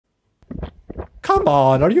Come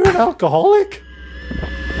on, are you an alcoholic?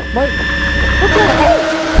 In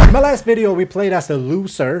my last video we played as a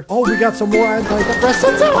loser. Oh, we got some more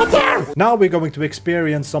antidepressants out there! Now we're going to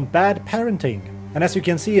experience some bad parenting. And as you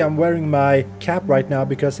can see, I'm wearing my cap right now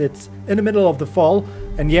because it's in the middle of the fall.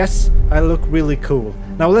 And yes, I look really cool.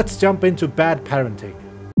 Now let's jump into bad parenting.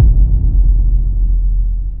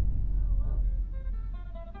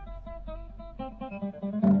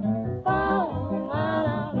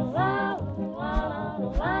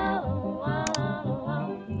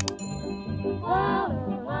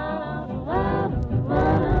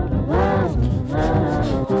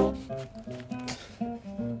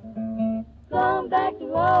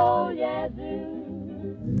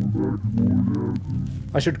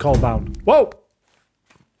 I should calm down. Whoa!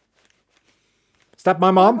 Is that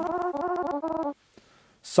my mom?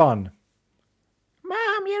 Son.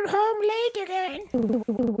 Mom, you're home late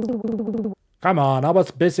again. Come on, I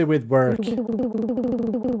was busy with work.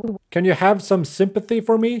 Can you have some sympathy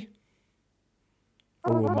for me?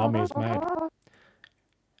 Oh, mommy is mad.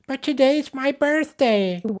 But today's my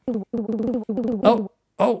birthday. Oh,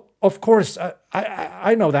 of course.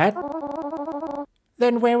 I know that.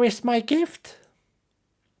 Then where is my gift?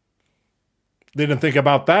 Didn't think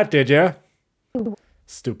about that, did you?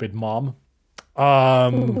 Stupid mom.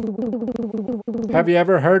 Have you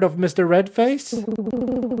ever heard of Mr. Redface?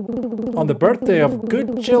 On the birthday of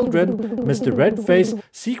good children, Mr. Redface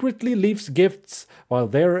secretly leaves gifts while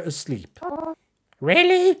they're asleep.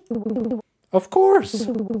 Really? Of course.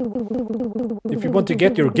 If you want to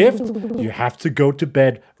get your gift, you have to go to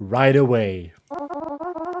bed right away.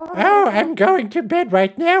 Oh, I'm going to bed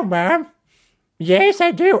right now, Mom. Yes, I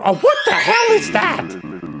do. Oh, what the hell is that?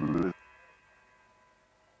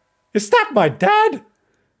 Is that my dad?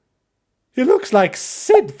 He looks like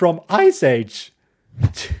Sid from Ice Age.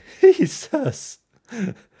 Jesus.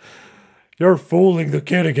 You're fooling the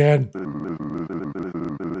kid again.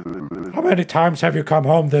 How many times have you come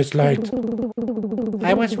home this late?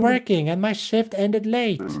 I was working and my shift ended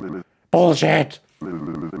late. Bullshit.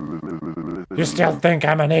 You still think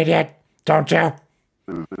I'm an idiot, don't you?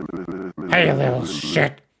 Hey, little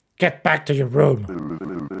shit. Get back to your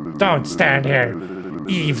room. Don't stand here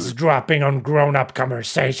eavesdropping on grown-up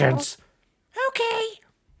conversations. Okay.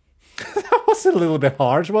 That was a little bit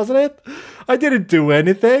harsh, wasn't it? I didn't do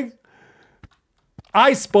anything.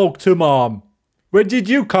 I spoke to Mom. Where did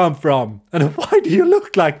you come from? And why do you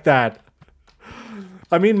look like that?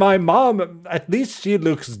 I mean, my mom, at least she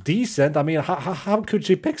looks decent. I mean, how could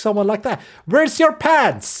she pick someone like that? Where's your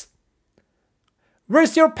pants?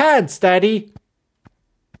 Where's your pants, Daddy?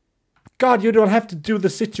 God, you don't have to do the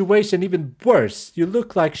situation even worse. You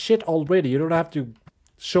look like shit already. You don't have to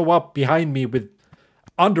show up behind me with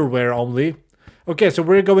underwear only. Okay, so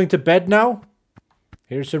we're going to bed now.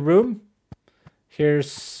 Here's a room.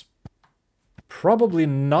 Here's probably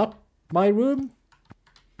not my room.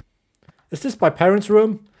 Is this my parents'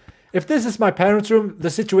 room? If this is my parents' room, the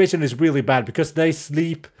situation is really bad because they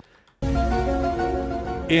sleep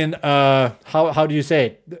in how do you say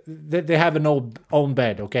it? They have an own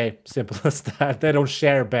bed, okay? Simple as that. They don't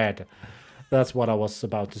share bed. That's what I was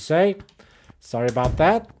about to say. Sorry about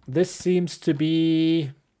that. This seems to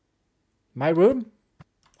be my room,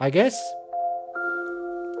 I guess.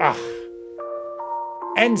 Ah.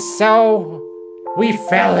 And so we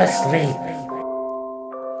fell asleep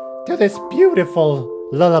to this beautiful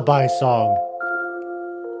lullaby song.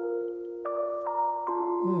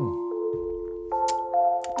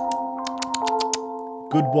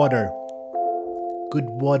 Good water. Good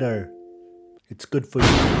water. It's good for you.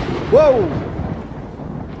 Whoa!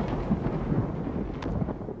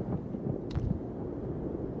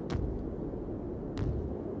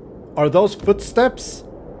 Are those footsteps?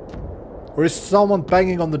 Or is someone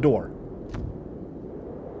banging on the door?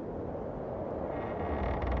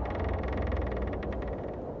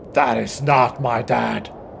 That is not my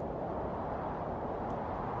dad.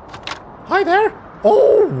 Hi there.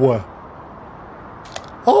 Oh!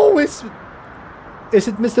 Oh, is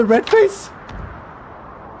it Mr. Redface?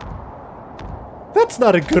 That's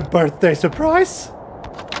not a good birthday surprise.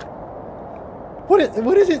 What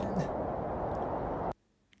is it?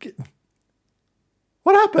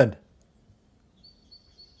 What happened?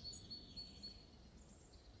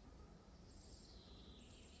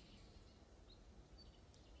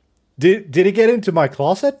 Did he get into my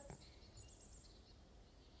closet?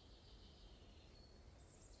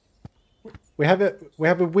 We have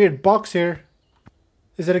a weird box here.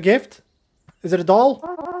 Is it a gift? Is it a doll?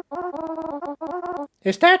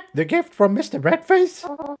 Is that the gift from Mr. Redface?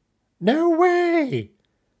 No way!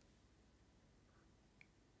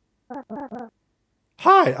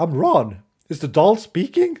 Hi, I'm Ron. Is the doll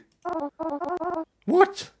speaking?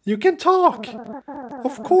 What? You can talk!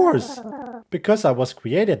 Of course! Because I was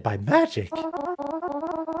created by magic.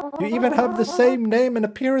 You even have the same name and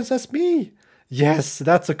appearance as me. Yes,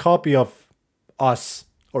 that's a copy of us,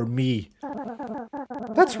 or me.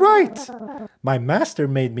 That's right! My master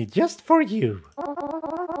made me just for you.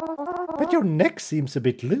 But your neck seems a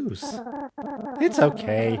bit loose. It's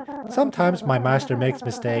okay. Sometimes my master makes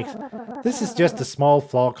mistakes. This is just a small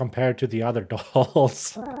flaw compared to the other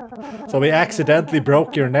dolls. So we accidentally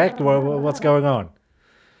broke your neck? What's going on?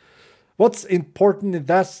 What's important is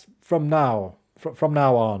that from now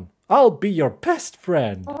on, I'll be your best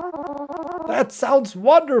friend. That sounds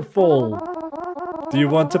wonderful. Do you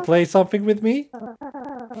want to play something with me?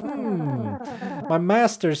 My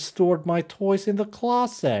master stored my toys in the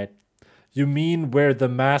closet. You mean where the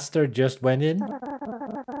master just went in?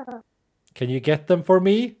 Can you get them for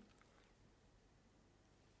me?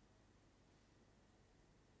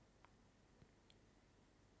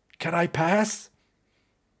 Can I pass?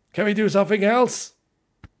 Can we do something else?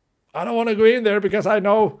 I don't want to go in there because I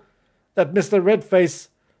know that Mr. Redface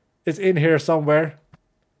is in here somewhere.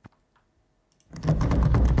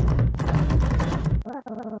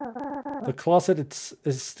 The closet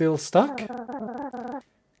is still stuck?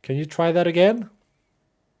 Can you try that again?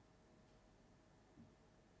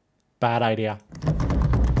 Bad idea.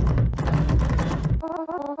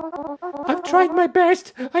 I've tried my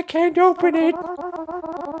best. I can't open it.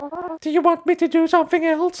 Do you want me to do something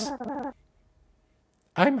else?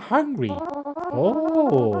 I'm hungry.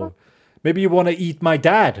 Oh, maybe you want to eat my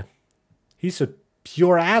dad. He's a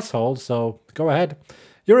pure asshole, so go ahead.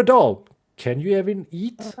 You're a doll. Can you even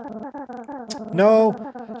eat? No,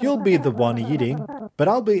 you'll be the one eating, but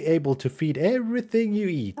I'll be able to feed everything you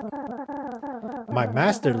eat. My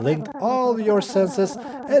master linked all your senses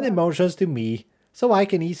and emotions to me, so I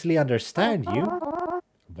can easily understand you.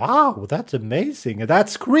 Wow, that's amazing.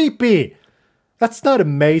 That's creepy. That's not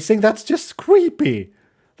amazing, that's just creepy.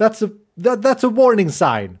 That's a warning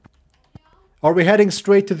sign. Are we heading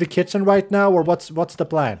straight to the kitchen right now, or what's the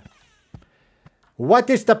plan? What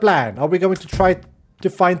is the plan? Are we going to try to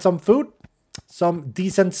find some food? Some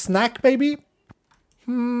decent snack, maybe?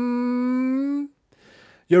 You're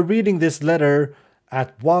reading this letter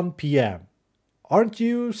at 1 p.m. Aren't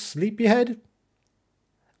you sleepyhead?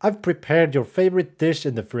 I've prepared your favorite dish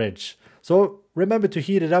in the fridge, so remember to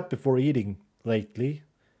heat it up before eating lately.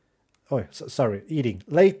 Oh, sorry, eating.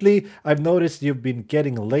 Lately, I've noticed you've been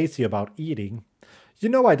getting lazy about eating. You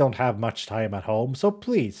know I don't have much time at home, so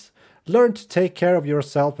please, learn to take care of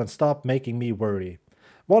yourself and stop making me worry.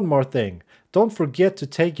 One more thing, don't forget to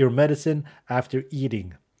take your medicine after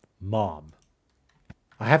eating. Mom.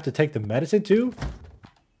 I have to take the medicine too?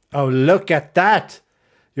 Oh, look at that!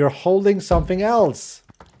 You're holding something else.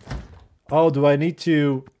 Oh, do I need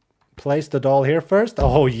to place the doll here first?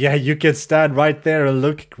 Oh yeah, you can stand right there and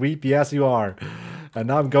look creepy as you are. And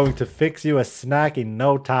I'm going to fix you a snack in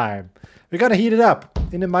no time. We're gonna heat it up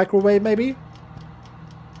in the microwave maybe?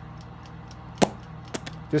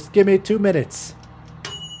 Just give me 2 minutes.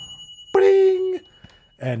 Bring!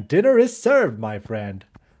 And dinner is served, my friend.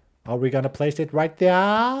 Are we gonna place it right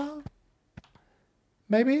there?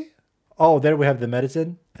 Maybe? Oh, there we have the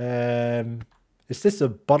medicine. Is this a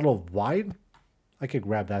bottle of wine? I could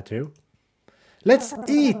grab that too. Let's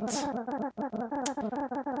eat!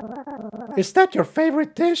 Is that your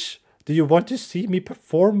favorite dish? Do you want to see me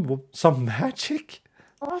perform some magic?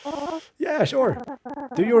 Yeah, sure.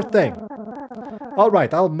 Do your thing.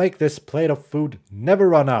 Alright, I'll make this plate of food never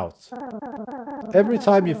run out. Every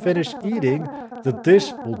time you finish eating, the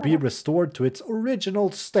dish will be restored to its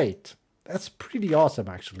original state. That's pretty awesome,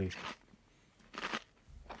 actually.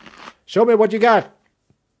 Show me what you got.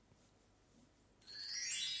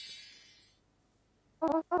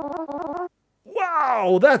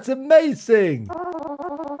 Wow, that's amazing!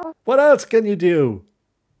 What else can you do?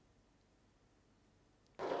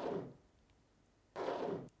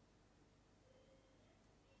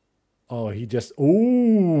 Oh, he just...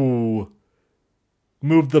 Ooh!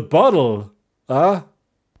 Moved the bottle! Huh?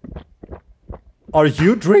 Are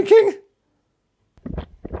you drinking?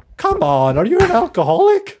 Come on, are you an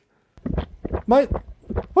alcoholic? What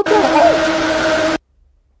the hell?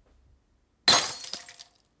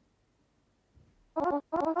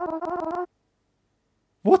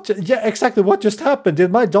 What? Yeah, exactly. What just happened?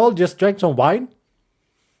 Did my doll just drink some wine?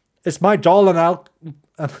 Is my doll an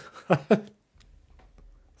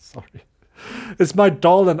Sorry. Is my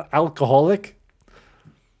doll an alcoholic?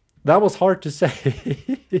 That was hard to say.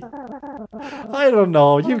 I don't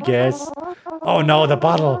know. You guess. Oh no, the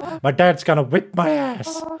bottle. My dad's gonna whip my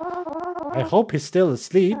ass. I hope he's still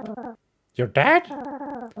asleep. Your dad?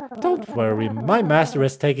 Don't worry, my master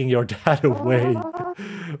is taking your dad away.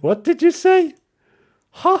 What did you say?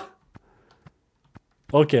 Huh?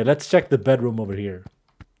 Okay, let's check the bedroom over here.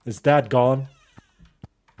 Is Dad gone?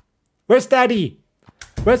 Where's Daddy?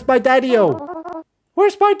 Where's my daddy-o?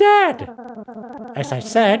 Where's my dad? As I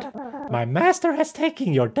said, my master has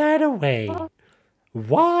taken your dad away.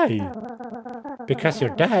 Why? Because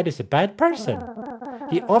your dad is a bad person.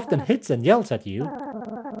 He often hits and yells at you.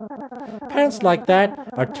 Parents like that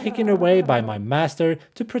are taken away by my master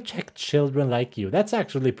to protect children like you. That's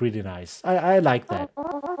actually pretty nice. I like that.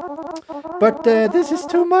 But this is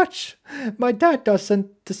too much. My dad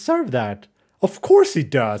doesn't deserve that. Of course he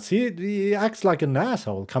does. He acts like an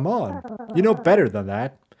asshole. Come on. You know better than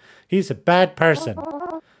that. He's a bad person.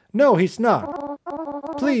 No, he's not.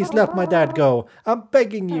 Please let my dad go. I'm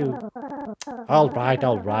begging you. All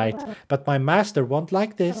right. But my master won't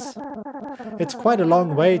like this. It's quite a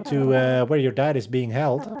long way to where your dad is being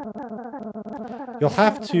held. You'll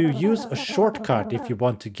have to use a shortcut if you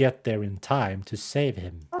want to get there in time to save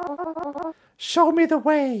him. Show me the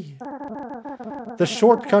way. The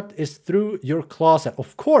shortcut is through your closet.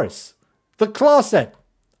 Of course. The closet.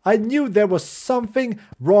 I knew there was something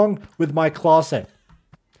wrong with my closet.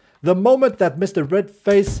 The moment that Mr.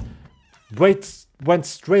 Redface went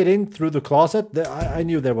straight in through the closet, I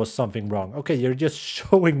knew there was something wrong. Okay, you're just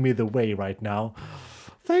showing me the way right now.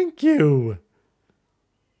 Thank you.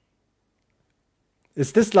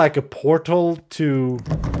 Is this like a portal to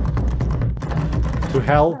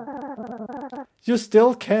hell? You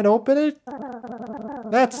still can't open it?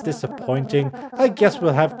 That's disappointing. I guess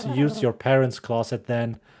we'll have to use your parents' closet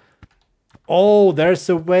then. Oh, there's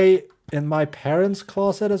a way in my parents'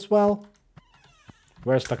 closet as well.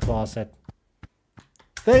 Where's the closet?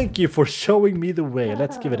 Thank you for showing me the way.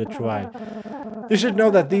 Let's give it a try. You should know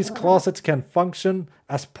that these closets can function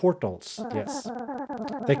as portals. Yes.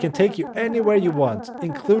 They can take you anywhere you want,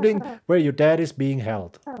 including where your dad is being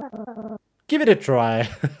held. Give it a try.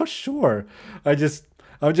 Sure. I'm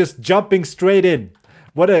just jumping straight in.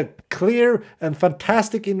 What a clear and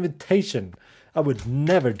fantastic invitation. I would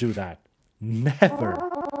never do that. Never.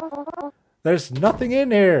 There's nothing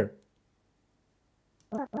in here.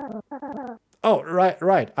 Oh,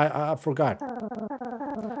 right. I forgot.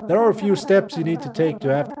 There are a few steps you need to take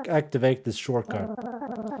to activate this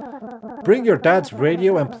shortcut. Bring your dad's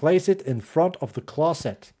radio and place it in front of the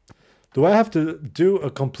closet. Do I have to do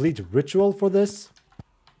a complete ritual for this?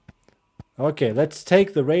 Okay, let's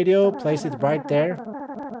take the radio, place it right there.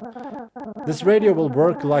 This radio will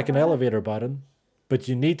work like an elevator button, but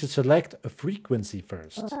you need to select a frequency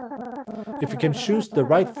first. If you can choose the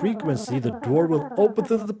right frequency, the door will open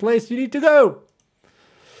to the place you need to go.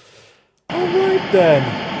 Alright then.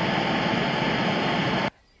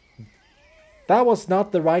 That was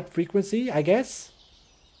not the right frequency, I guess.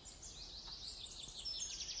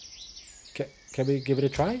 Can we give it a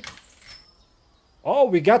try? Oh,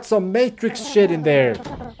 we got some Matrix shit in there.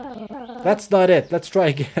 That's not it. Let's try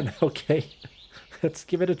again. Okay. Let's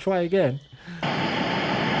give it a try again.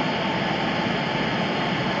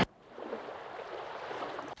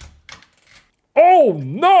 Oh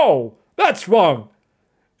no! That's wrong.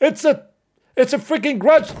 It's a freaking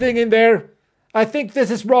grudge thing in there. I think this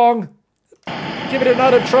is wrong. Give it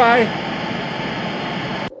another try.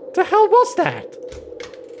 The hell was that?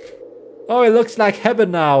 Oh, it looks like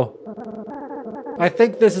heaven now. I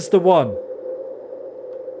think this is the one.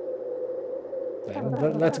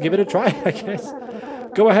 Then let's give it a try, I guess.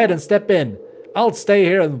 Go ahead and step in. I'll stay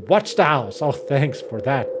here and watch the house. Oh, thanks for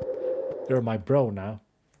that. You're my bro now.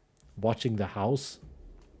 Watching the house.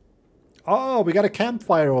 Oh, we got a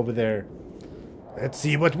campfire over there. Let's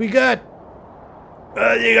see what we got.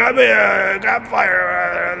 You got me a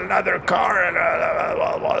campfire, another car, and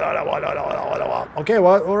okay,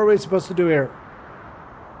 what are we supposed to do here?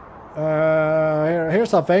 Here's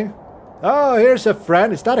something. Oh, here's a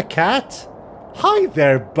friend. Is that a cat? Hi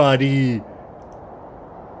there, buddy.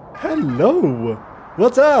 Hello.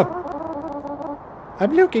 What's up?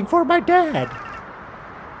 I'm looking for my dad.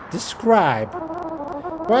 Describe.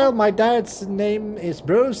 Well, my dad's name is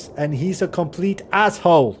Bruce, and he's a complete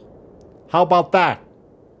asshole. How about that,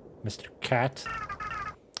 Mr. Cat?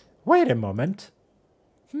 Wait a moment.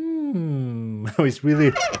 He's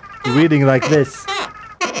really reading like this.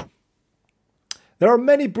 There are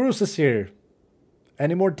many Bruces here.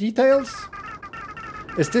 Any more details?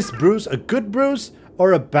 Is this Bruce a good Bruce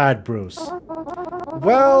or a bad Bruce?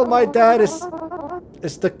 Well, my dad is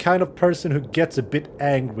the kind of person who gets a bit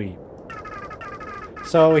angry.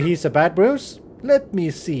 So he's a bad Bruce? Let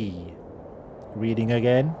me see. Reading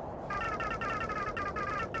again.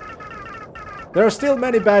 There are still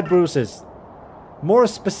many bad bruises. More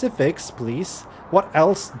specifics, please. What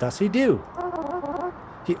else does he do?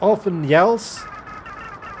 He often yells.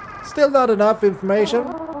 Still not enough information.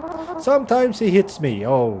 Sometimes he hits me.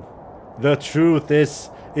 Oh, the truth is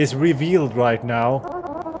revealed right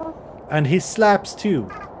now. And he slaps too.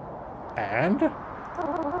 And?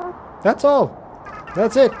 That's all.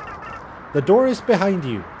 That's it. The door is behind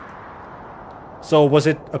you. So was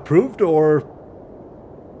it approved or...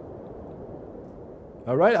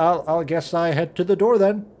 Alright, I'll guess I head to the door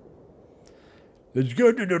then. Let's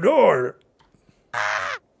go to the door.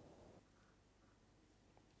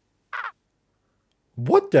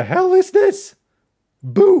 What the hell is this?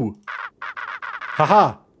 Boo!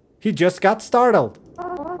 Haha, he just got startled.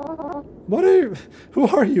 What are you? Who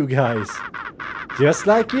are you guys? Just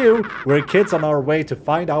like you, we're kids on our way to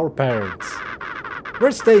find our parents.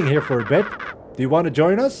 We're staying here for a bit. Do you want to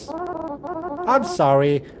join us? I'm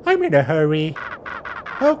sorry, I'm in a hurry.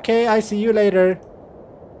 Okay, I see you later.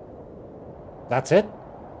 That's it?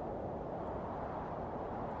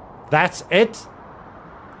 That's it?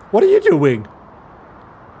 What are you doing?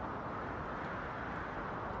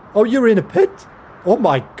 Oh, you're in a pit? Oh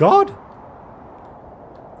my god!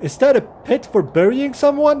 Is that a pit for burying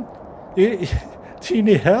someone? Do you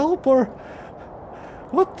need help or...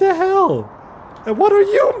 What the hell? And what are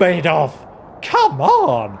you made of? Come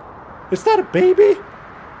on! Is that a baby?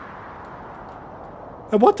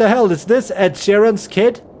 And what the hell is this, Ed Sheeran's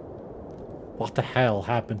kid? What the hell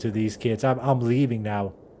happened to these kids? I'm leaving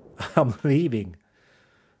now. I'm leaving.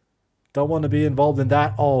 Don't want to be involved in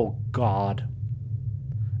that. Oh god.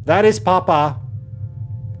 That is Papa.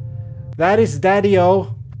 That is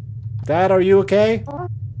Daddy-O. Dad, are you okay?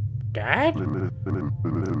 Dad?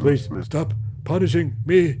 Please stop punishing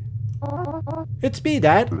me. It's me,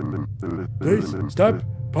 Dad. Please stop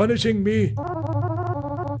punishing me.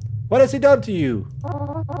 What has he done to you?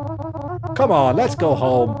 Come on, let's go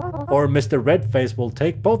home. Or Mr. Redface will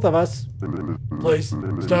take both of us. Please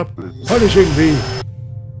stop punishing me.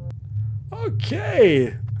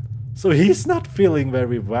 Okay. So he's not feeling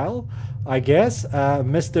very well, I guess.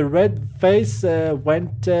 Mr. Redface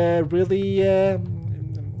went really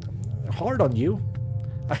hard on you,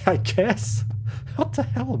 I guess. What the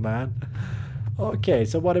hell, man? Okay,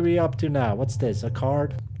 so what are we up to now? What's this? A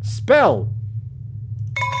card? Spell!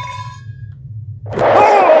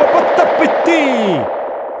 Oh, but the pity!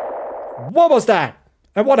 What was that?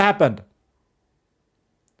 And what happened?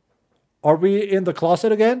 Are we in the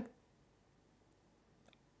closet again?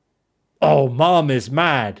 Oh, Mom is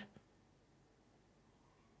mad.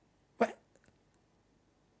 What?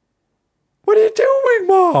 What are you doing,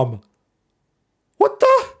 Mom? What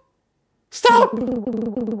the? Stop!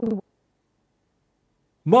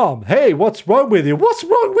 Mom, hey, what's wrong with you? What's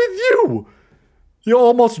wrong with you? You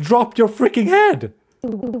almost dropped your freaking head.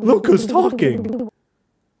 Look who's talking.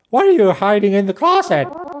 Why are you hiding in the closet?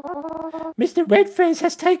 Mr. Redface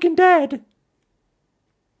has taken Dad.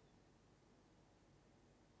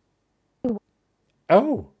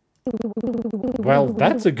 Oh. Well,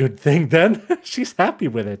 that's a good thing then. She's happy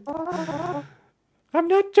with it. I'm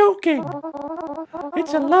not joking.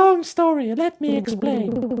 It's a long story. Let me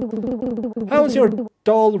explain. How's your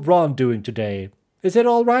doll Ron doing today? Is it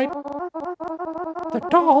all right? The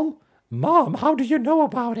doll? Mom, how do you know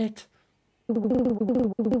about it?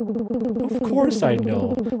 Of course I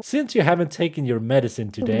know. Since you haven't taken your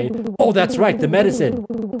medicine today... Oh, that's right, the medicine!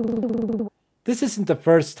 This isn't the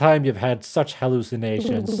first time you've had such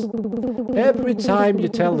hallucinations. Every time you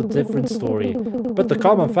tell a different story, but the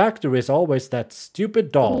common factor is always that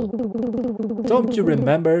stupid doll. Don't you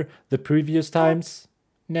remember the previous times?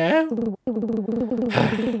 No?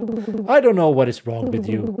 I don't know what is wrong with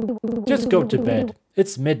you. Just go to bed.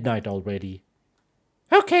 It's midnight already.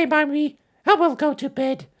 Okay, Mommy. I will go to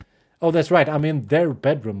bed. Oh, that's right. I'm in their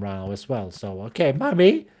bedroom now as well. So, okay,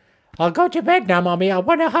 Mommy. I'll go to bed now, Mommy. I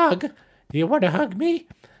want a hug. Do you want to hug me?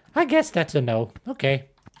 I guess that's a no. Okay.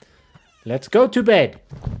 Let's go to bed.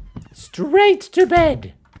 Straight to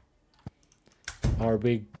bed. Are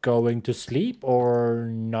we going to sleep or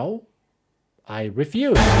no? I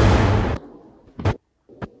refuse.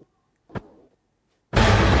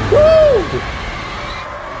 Woo!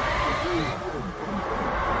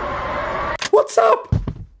 What's up?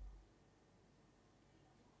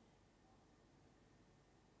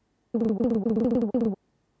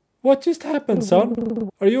 What just happened, son?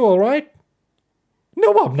 Are you alright?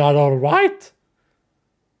 No, I'm not alright.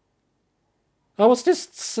 I was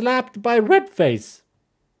just slapped by Redface.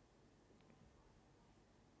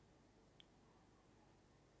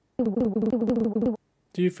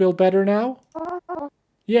 Do you feel better now?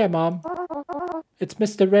 Yeah, Mom. It's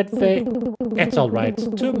Mr. Redface. It's alright.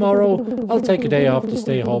 Tomorrow, I'll take a day off to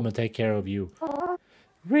stay home and take care of you.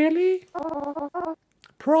 Really?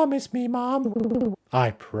 Promise me, Mom.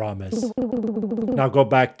 I promise. Now go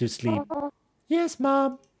back to sleep. Yes,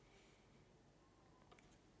 Mom.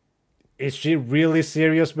 Is she really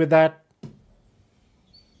serious with that?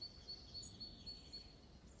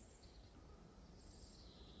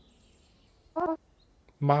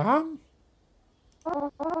 Mom?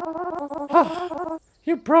 Oh,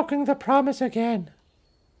 you've broken the promise again.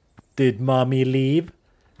 Did Mommy leave?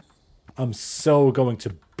 I'm so going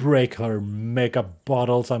to break her makeup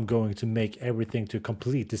bottles. I'm going to make everything to a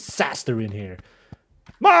complete disaster in here.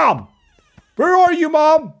 Mom! Where are you,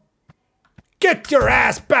 Mom? Get your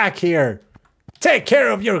ass back here! Take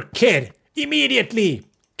care of your kid immediately!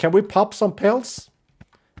 Can we pop some pills?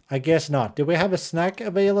 I guess not. Do we have a snack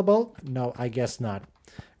available? No, I guess not.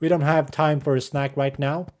 We don't have time for a snack right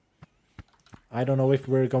now. I don't know if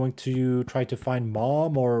we're going to try to find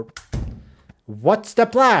Mom or... What's the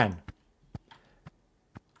plan?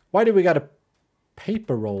 Why do we got a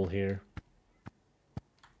paper roll here?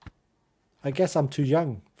 I guess I'm too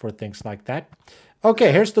young for things like that.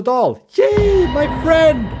 Okay, here's the doll. Yay, my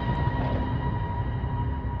friend!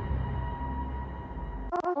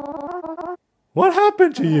 What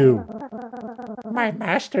happened to you? My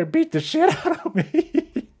master beat the shit out of me.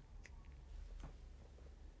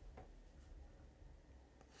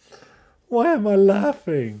 Why am I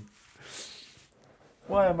laughing?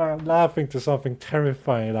 Why am I laughing to something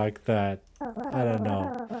terrifying like that? I don't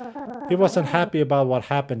know. He wasn't happy about what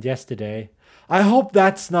happened yesterday. I hope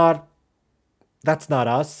that's not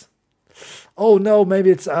us. Oh no,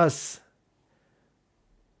 maybe it's us.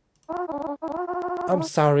 I'm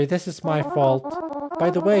sorry, this is my fault. By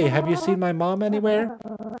the way, have you seen my mom anywhere?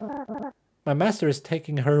 My master is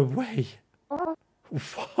taking her away.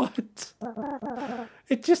 What?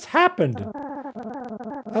 It just happened.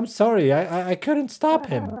 I'm sorry, I couldn't stop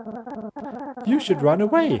him. You should run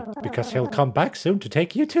away, because he'll come back soon to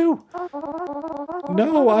take you too.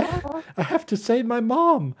 No, I have to save my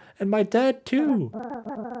mom and my dad too.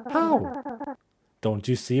 How? Don't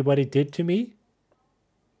you see what he did to me?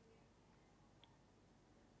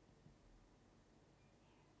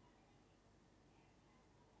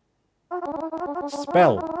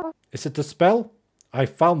 Spell. Is it the spell? I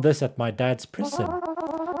found this at my dad's prison.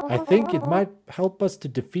 I think it might help us to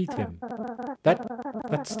defeat him. That's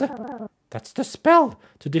the spell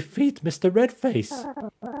to defeat Mr. Redface.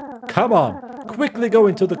 Come on, quickly go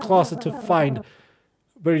into the closet to find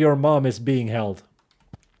where your mom is being held.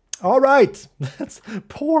 All right, that's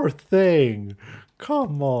poor thing.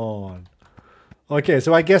 Come on. Okay,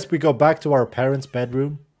 so I guess we go back to our parents'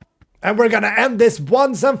 bedroom. And we're gonna end this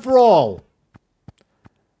once and for all.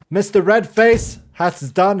 Mr. Redface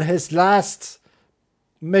has done his last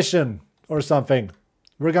mission or something.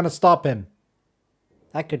 We're gonna stop him.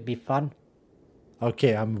 That could be fun.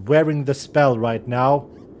 Okay, I'm wearing the spell right now.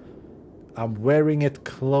 I'm wearing it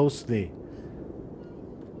closely.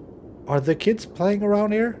 Are the kids playing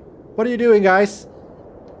around here? What are you doing, guys?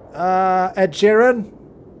 Ed Sheeran?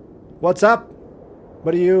 What's up?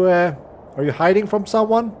 What are you hiding from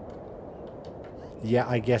someone? Yeah,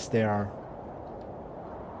 I guess they are.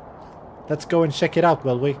 Let's go and check it out,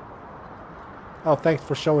 will we? Oh, thanks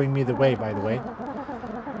for showing me the way, by the way.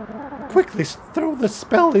 Quickly throw the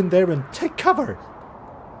spell in there and take cover.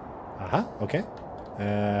 Okay.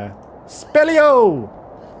 Spellio!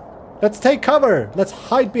 Let's take cover. Let's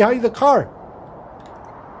hide behind the car.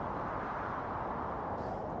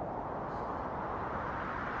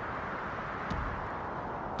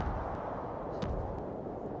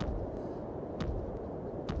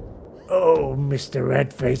 Oh, Mr.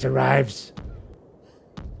 Redface arrives.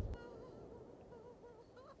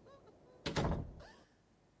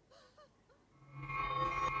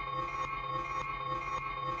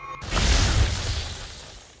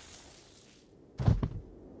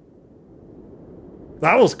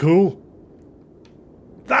 That was cool.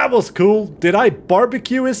 That was cool. Did I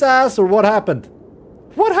barbecue his ass or what happened?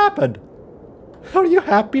 What happened? Are you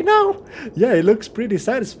happy now? Yeah, he looks pretty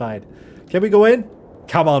satisfied. Can we go in?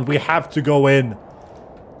 Come on, we have to go in.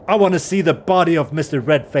 I want to see the body of Mr.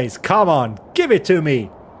 Redface. Come on, give it to me.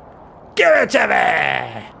 Give it to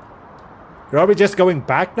me! Are we just going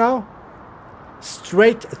back now?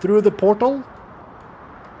 Straight through the portal?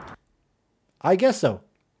 I guess so.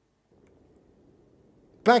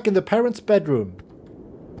 Back in the parents' bedroom.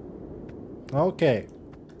 Okay.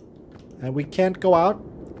 And we can't go out?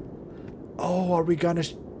 Oh, are we gonna...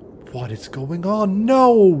 What is going on?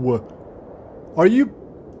 No! Are you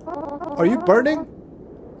burning?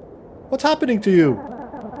 What's happening to you?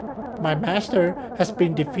 My master has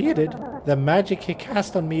been defeated. The magic he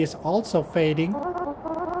cast on me is also fading.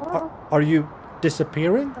 Are you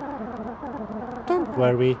disappearing? Don't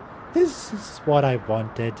worry. This is what I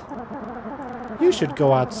wanted. You should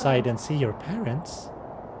go outside and see your parents.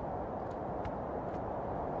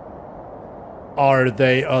 Are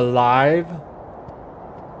they alive?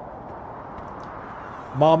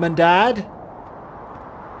 Mom and Dad?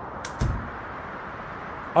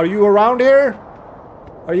 Are you around here?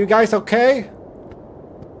 Are you guys okay?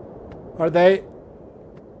 Are they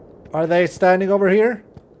standing over here?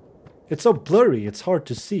 It's so blurry, it's hard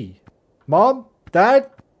to see. Mom? Dad?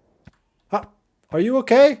 Are you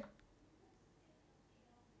okay?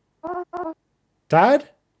 Dad?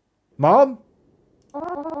 Mom?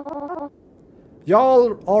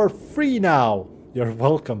 Y'all are free now. You're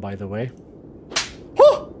welcome, by the way.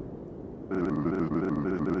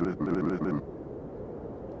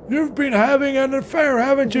 You've been having an affair,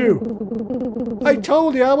 haven't you? I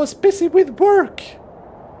told you I was busy with work.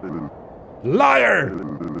 Liar!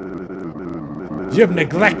 You've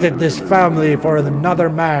neglected this family for another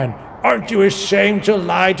man. Aren't you ashamed to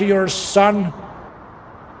lie to your son?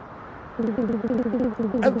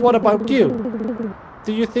 And what about you?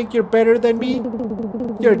 Do you think you're better than me?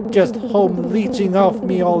 You're just home leeching off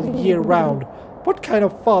me all year round. What kind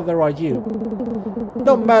of father are you?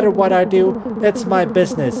 No matter what I do, it's my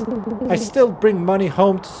business. I still bring money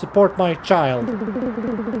home to support my child.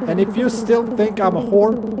 And if you still think I'm a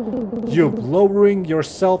whore, you're lowering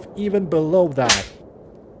yourself even below that.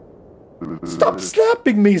 Stop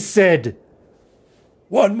slapping me, Sid!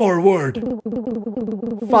 One more word.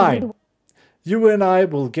 Fine. You and I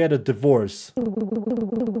will get a divorce.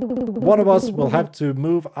 One of us will have to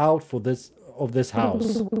move out of this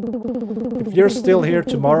house. If you're still here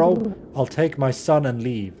tomorrow, I'll take my son and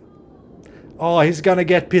leave. Oh, he's gonna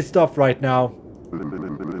get pissed off right now.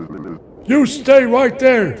 You stay right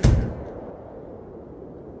there!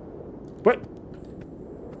 What?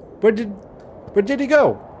 Where did he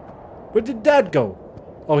go? Where did Dad go?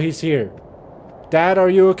 Oh, he's here. Dad, are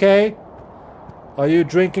you okay? Are you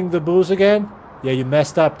drinking the booze again? Yeah, you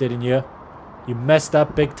messed up, didn't you? You messed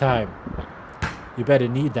up big time. You better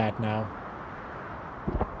need that now.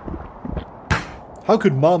 How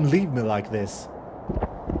could Mom leave me like this?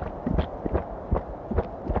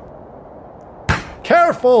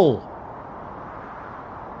 Careful!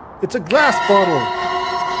 It's a glass bottle!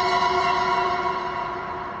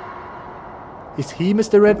 Is he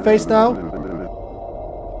Mr. Redface now?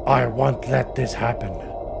 I won't let this happen.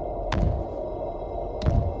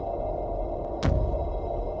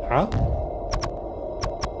 Huh?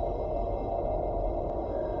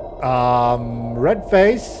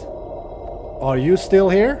 Redface? Are you still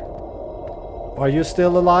here? Are you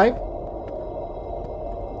still alive?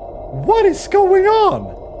 What is going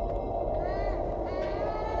on?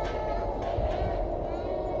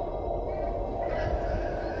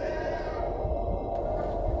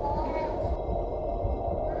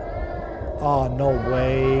 Oh, no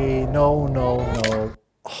way. No, no, no.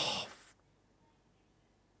 Oh.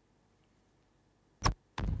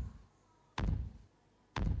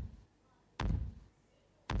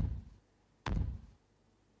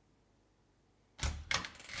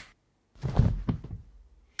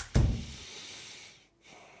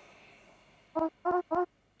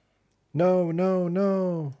 No, no,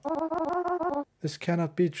 no. This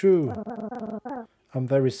cannot be true. I'm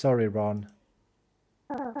very sorry, Ron.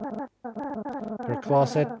 Your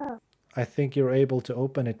closet, I think you're able to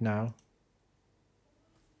open it now.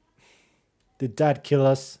 Did Dad kill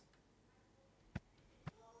us?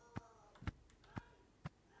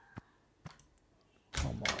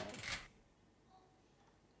 Come on.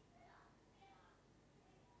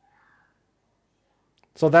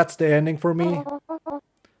 So that's the ending for me?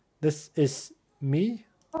 This is me?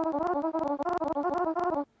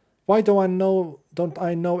 Why don't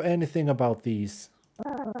I know anything about these?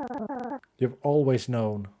 You've always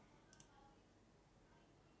known.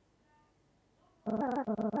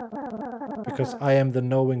 Because I am the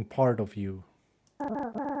knowing part of you.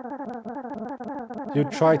 You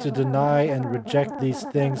try to deny and reject these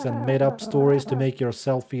things and made up stories to make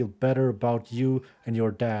yourself feel better about you and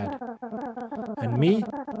your dad. And me?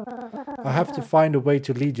 I have to find a way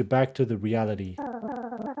to lead you back to the reality.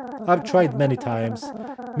 I've tried many times,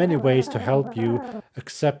 many ways to help you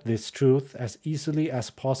accept this truth as easily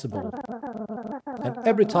as possible. And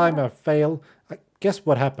every time I fail, guess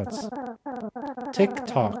what happens?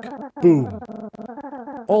 Tick-tock, boom.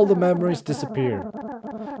 All the memories disappear.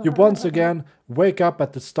 You once again wake up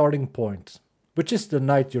at the starting point, which is the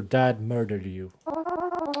night your dad murdered you.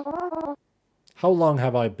 How long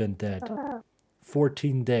have I been dead?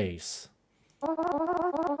 14 days.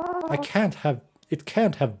 It can't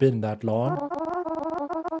have been that long.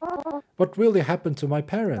 What really happened to my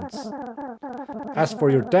parents? As for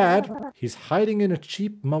your dad, he's hiding in a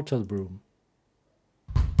cheap motel room.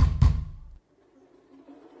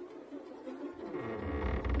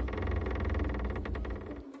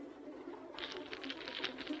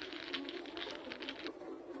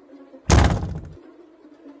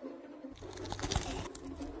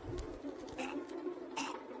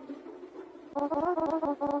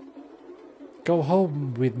 Go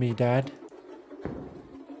home with me, Dad.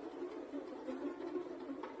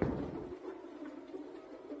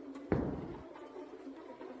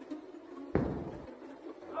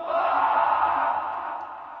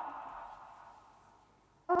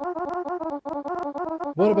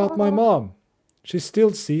 What about my mom? She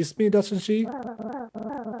still sees me, doesn't she?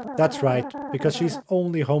 That's right, because she's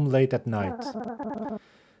only home late at night.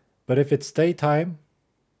 But if it's daytime...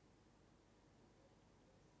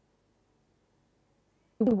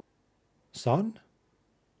 Son?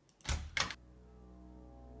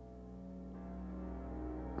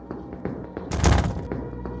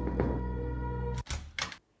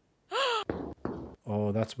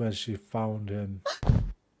 Oh, that's when she found him.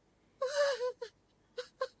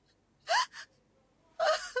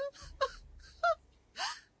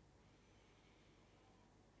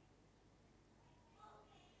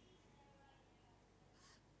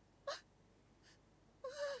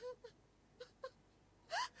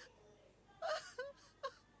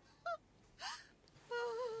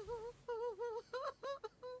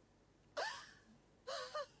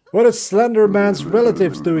 What is Slender Man's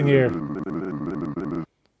relatives doing here?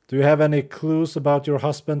 Do you have any clues about your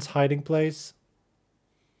husband's hiding place?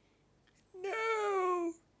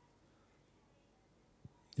 No.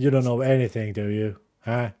 You don't know anything, do you?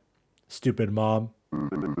 Huh? Stupid mom.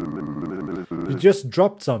 You just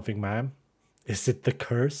dropped something, ma'am. Is it the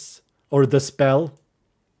curse? Or the spell?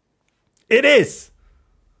 It is!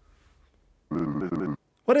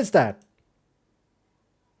 What is that?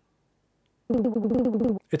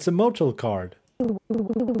 It's a motel card.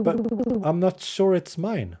 But I'm not sure it's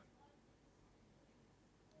mine.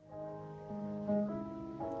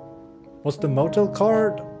 Was the motel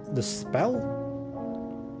card the spell?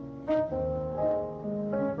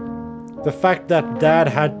 The fact that Dad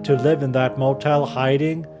had to live in that motel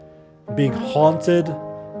hiding, being haunted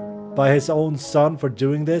by his own son for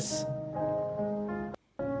doing this.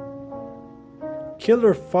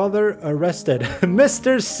 Killer father arrested.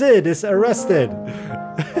 Mr. Sid is arrested.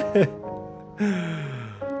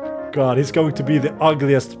 God, he's going to be the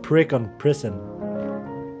ugliest prick on prison.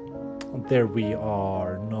 And there we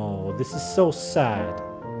are. No, this is so sad.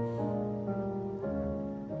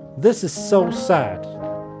 This is so sad.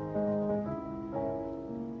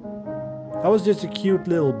 I was just a cute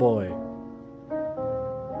little boy.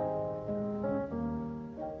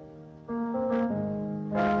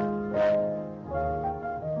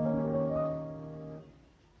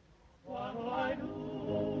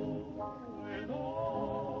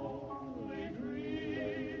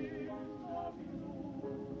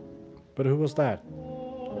 But who was that?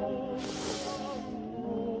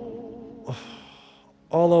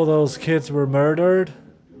 All of those kids were murdered?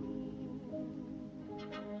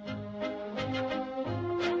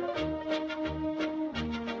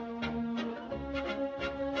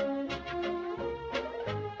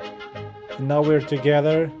 And now we're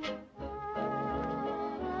together.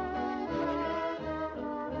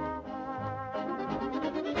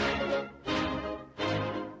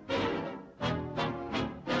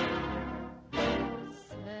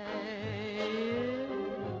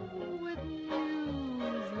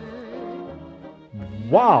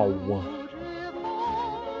 Wow!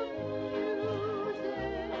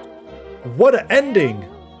 What an ending!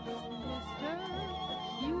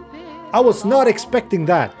 I was not expecting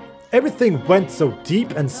that. Everything went so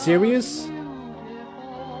deep and serious.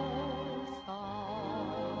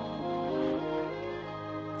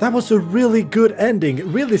 That was a really good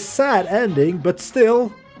ending, really sad ending, but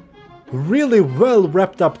still really well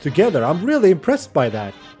wrapped up together. I'm really impressed by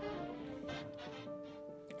that.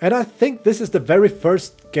 And I think this is the very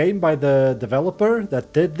first game by the developer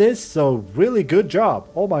that did this, so really good job.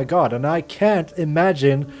 Oh my god, and I can't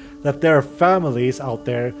imagine that there are families out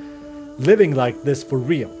there living like this for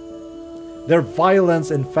real. There's violence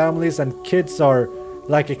in families and kids are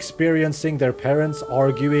like experiencing their parents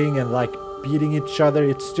arguing and like beating each other.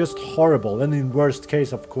 It's just horrible, and in worst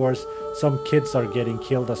case, of course, some kids are getting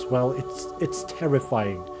killed as well. It's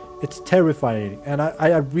terrifying. It's terrifying, and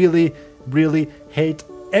I really hate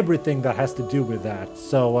everything that has to do with that.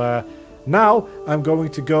 So Now I'm going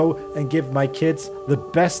to go and give my kids the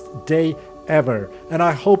best day ever. And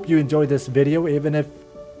I hope you enjoyed this video, even if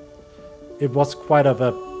it was quite of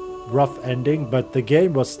a rough ending, but the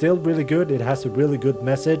game was still really good. It has a really good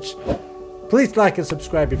message. Please like and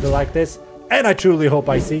subscribe if you like this, and I truly hope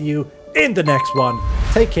I see you in the next one.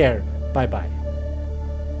 Take care. Bye bye.